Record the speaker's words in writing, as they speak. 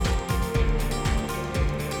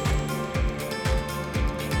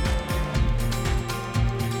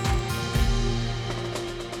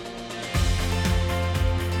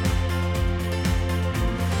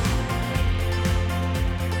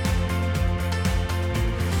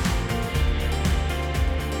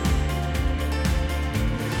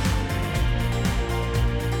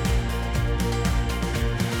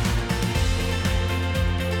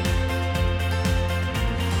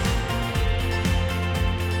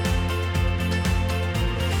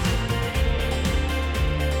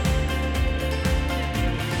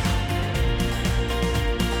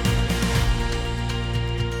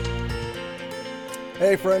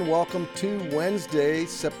Hey friend, welcome to Wednesday,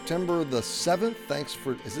 September the 7th.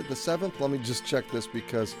 Is it the 7th? Let me just check this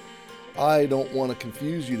because I don't want to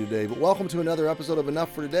confuse you today. But welcome to another episode of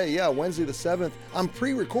Enough for Today. Yeah, Wednesday the 7th. I'm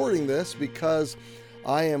pre-recording this because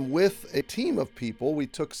I am with a team of people. We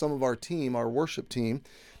took some of our team, our worship team,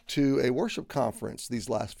 to a worship conference these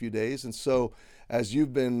last few days. And so as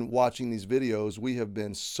you've been watching these videos, we have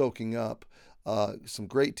been soaking up some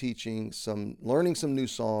great teaching, learning some new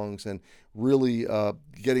songs, and really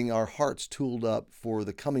getting our hearts tooled up for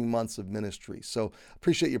the coming months of ministry. So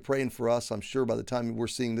appreciate you praying for us. I'm sure by the time we're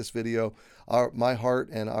seeing this video, my heart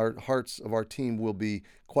and our hearts of our team will be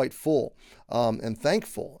quite full and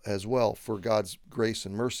thankful as well for God's grace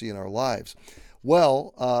and mercy in our lives.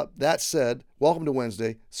 Well, that said, welcome to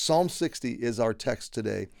Wednesday. Psalm 60 is our text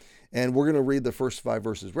today, and we're going to read the first 5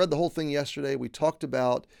 verses. Read the whole thing yesterday. We talked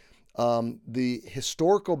about the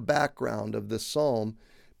historical background of this psalm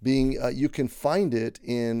being, you can find it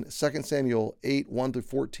in 2 Samuel 8, 1 through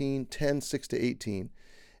 14, 10, 6 to 18,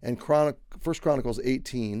 and 1 Chronicles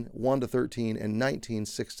 18, 1 to 13, and 19,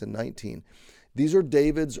 6 to 19. These are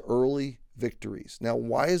David's early victories. Now,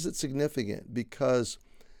 why is it significant? Because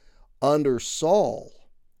under Saul,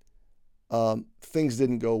 things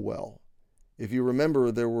didn't go well. If you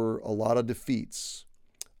remember, there were a lot of defeats.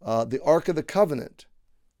 The Ark of the Covenant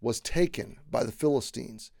was taken by the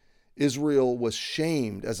Philistines. Israel was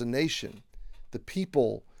shamed as a nation. The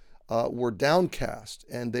people were downcast,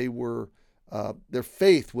 and their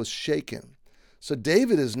faith was shaken. So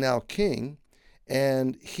David is now king,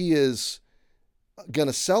 and he is going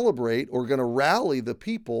to celebrate or going to rally the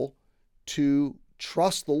people to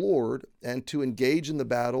trust the Lord and to engage in the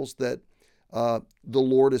battles that the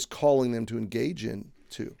Lord is calling them to engage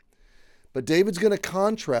into. But David's going to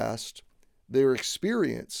contrast their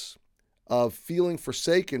experience of feeling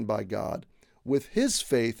forsaken by God with his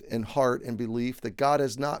faith and heart and belief that God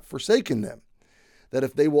has not forsaken them, that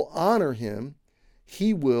if they will honor him,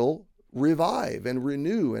 he will revive and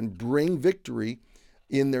renew and bring victory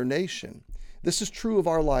in their nation. This is true of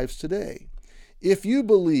our lives today. If you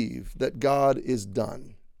believe that God is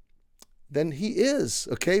done, then he is,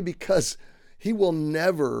 okay? Because he will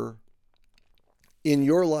never in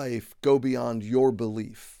your life go beyond your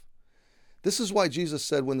belief. This is why Jesus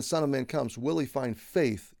said, when the Son of Man comes, will he find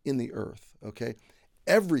faith in the earth? Okay?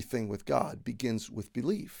 Everything with God begins with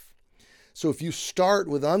belief. So if you start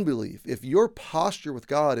with unbelief, if your posture with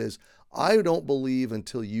God is, I don't believe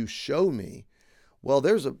until you show me, well,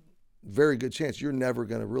 there's a very good chance you're never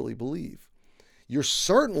going to really believe. You're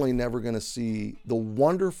certainly never going to see the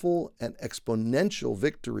wonderful and exponential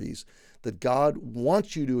victories that God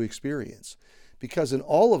wants you to experience. Because in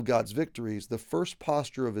all of God's victories, the first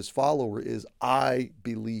posture of his follower is, I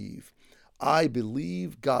believe. I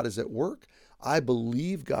believe God is at work. I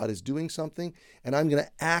believe God is doing something, and I'm going to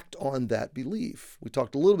act on that belief. We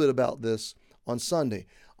talked a little bit about this on Sunday.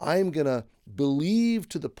 I am going to believe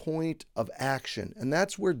to the point of action, and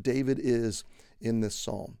that's where David is in this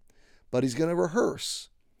psalm. But he's going to rehearse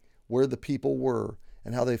where the people were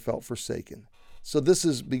and how they felt forsaken. So this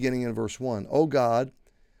is beginning in verse 1. O God,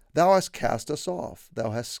 thou hast cast us off.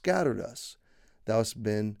 Thou hast scattered us. Thou hast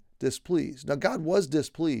been displeased. Now, God was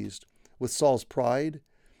displeased with Saul's pride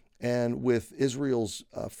and with Israel's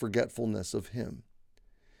forgetfulness of him.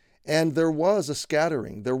 And there was a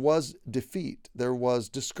scattering. There was defeat. There was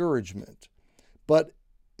discouragement. But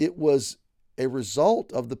it was a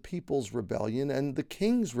result of the people's rebellion and the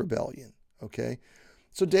king's rebellion. Okay?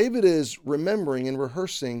 So David is remembering and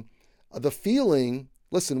rehearsing the feeling,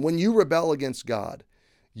 listen, when you rebel against God,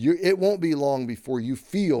 it won't be long before you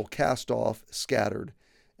feel cast off, scattered,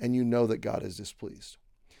 and you know that God is displeased.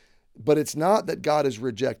 But it's not that God is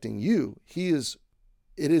rejecting you. It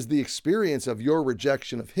is the experience of your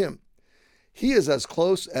rejection of him. He is as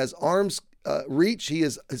close as arms reach.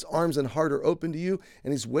 His arms and heart are open to you,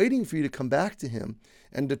 and he's waiting for you to come back to him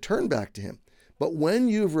and to turn back to him. But when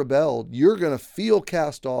you've rebelled, you're going to feel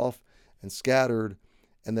cast off and scattered,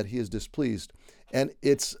 and that he is displeased. And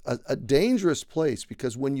it's a dangerous place,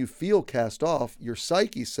 because when you feel cast off, your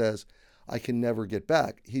psyche says, I can never get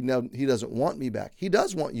back. He doesn't want me back. He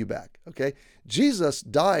does want you back, okay? Jesus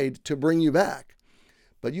died to bring you back,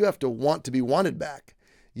 but you have to want to be wanted back.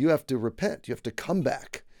 You have to repent. You have to come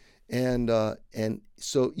back. And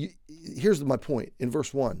so here's my point. In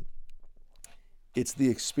verse 1, it's the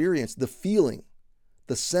experience, the feeling,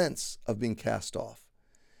 the sense of being cast off.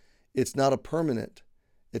 It's not a permanent,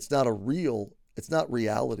 it's not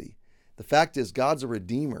reality. The fact is, God's a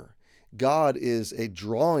redeemer. God is a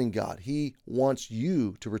drawing God. He wants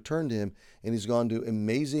you to return to him, and he's gone to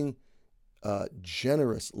amazing,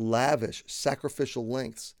 generous, lavish, sacrificial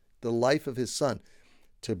lengths, the life of his son.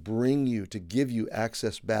 to bring you, to give you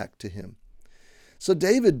access back to him. So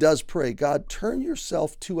David does pray, God, turn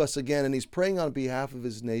yourself to us again. And he's praying on behalf of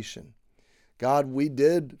his nation. God, we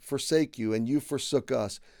did forsake you and you forsook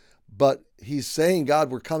us. But he's saying,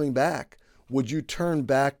 God, we're coming back. Would you turn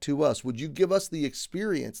back to us? Would you give us the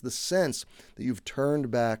experience, the sense that you've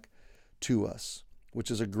turned back to us?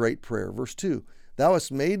 Which is a great prayer. Verse 2, thou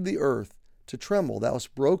hast made the earth to tremble. Thou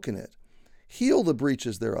hast broken it. Heal the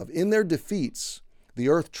breaches thereof. In their defeats, the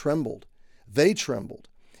earth trembled. They trembled.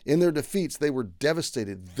 In their defeats, they were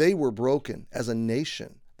devastated. They were broken as a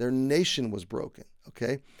nation. Their nation was broken.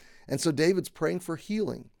 Okay? And so David's praying for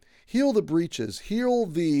healing. Heal the breaches. Heal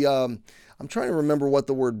the, I'm trying to remember what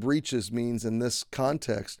the word breaches means in this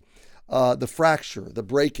context. The fracture, the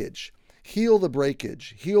breakage. Heal the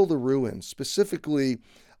breakage. Heal the ruin. Specifically,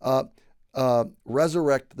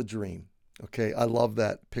 resurrect the dream. Okay, I love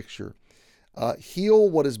that picture. Heal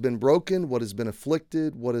what has been broken, what has been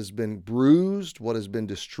afflicted, what has been bruised, what has been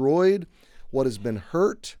destroyed, what has been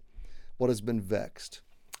hurt, what has been vexed.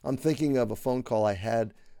 I'm thinking of a phone call I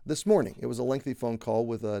had this morning. It was a lengthy phone call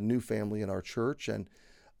with a new family in our church, and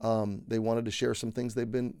they wanted to share some things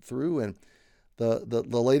they've been through. And the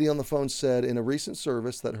lady on the phone said in a recent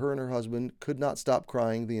service that her and her husband could not stop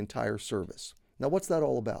crying the entire service. Now, what's that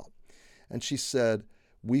all about? And she said,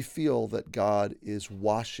 we feel that God is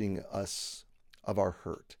washing us of our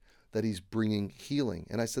hurt, that he's bringing healing.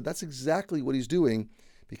 And I said, that's exactly what he's doing,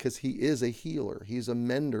 because he is a healer. He's a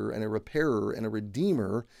mender and a repairer and a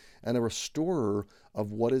redeemer and a restorer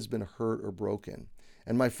of what has been hurt or broken.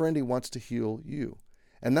 And my friend, he wants to heal you.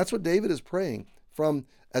 And that's what David is praying from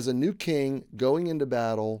as a new king going into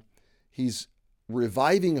battle. He's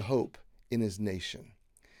reviving hope in his nation.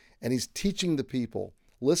 And he's teaching the people,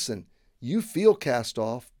 listen, you feel cast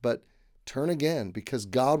off, but turn again, because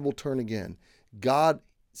God will turn again.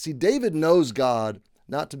 David knows God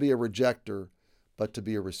not to be a rejecter, but to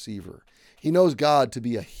be a receiver. He knows God to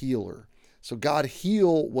be a healer. So God,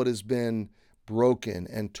 heal what has been broken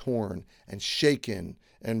and torn and shaken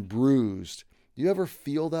and bruised. Do you ever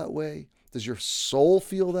feel that way? Does your soul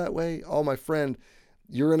feel that way? Oh, my friend,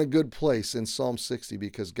 you're in a good place in Psalm 60,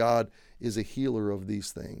 because God is a healer of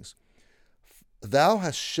these things. Thou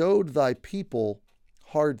hast showed thy people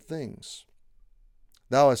hard things.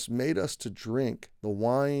 Thou hast made us to drink the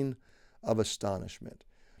wine of astonishment.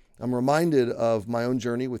 I'm reminded of my own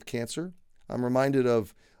journey with cancer. I'm reminded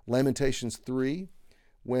of Lamentations 3,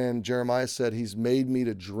 when Jeremiah said, he's made me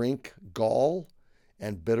to drink gall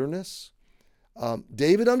and bitterness.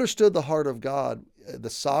 David understood the heart of God. The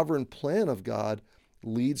sovereign plan of God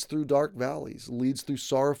leads through dark valleys, leads through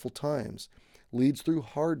sorrowful times, leads through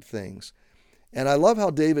hard things. And I love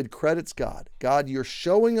how David credits God. God, you're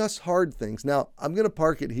showing us hard things. Now, I'm going to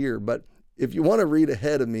park it here, but if you want to read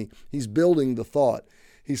ahead of me, he's building the thought.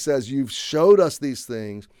 He says, you've showed us these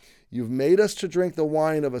things. You've made us to drink the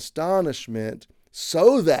wine of astonishment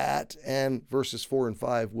so that, and verses 4 and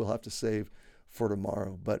 5 we'll have to save for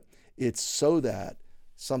tomorrow, but it's so that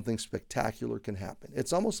something spectacular can happen.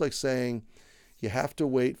 It's almost like saying you have to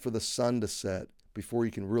wait for the sun to set before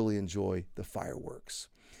you can really enjoy the fireworks.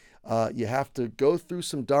 You have to go through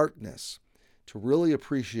some darkness to really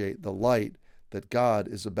appreciate the light that God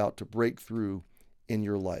is about to break through in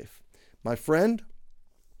your life. My friend,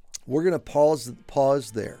 we're going to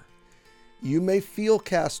pause there. You may feel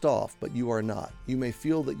cast off, but you are not. You may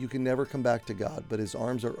feel that you can never come back to God, but his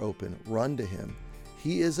arms are open. Run to him.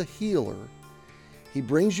 He is a healer. He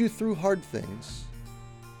brings you through hard things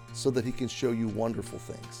so that he can show you wonderful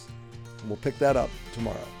things. And we'll pick that up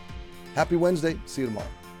tomorrow. Happy Wednesday. See you tomorrow.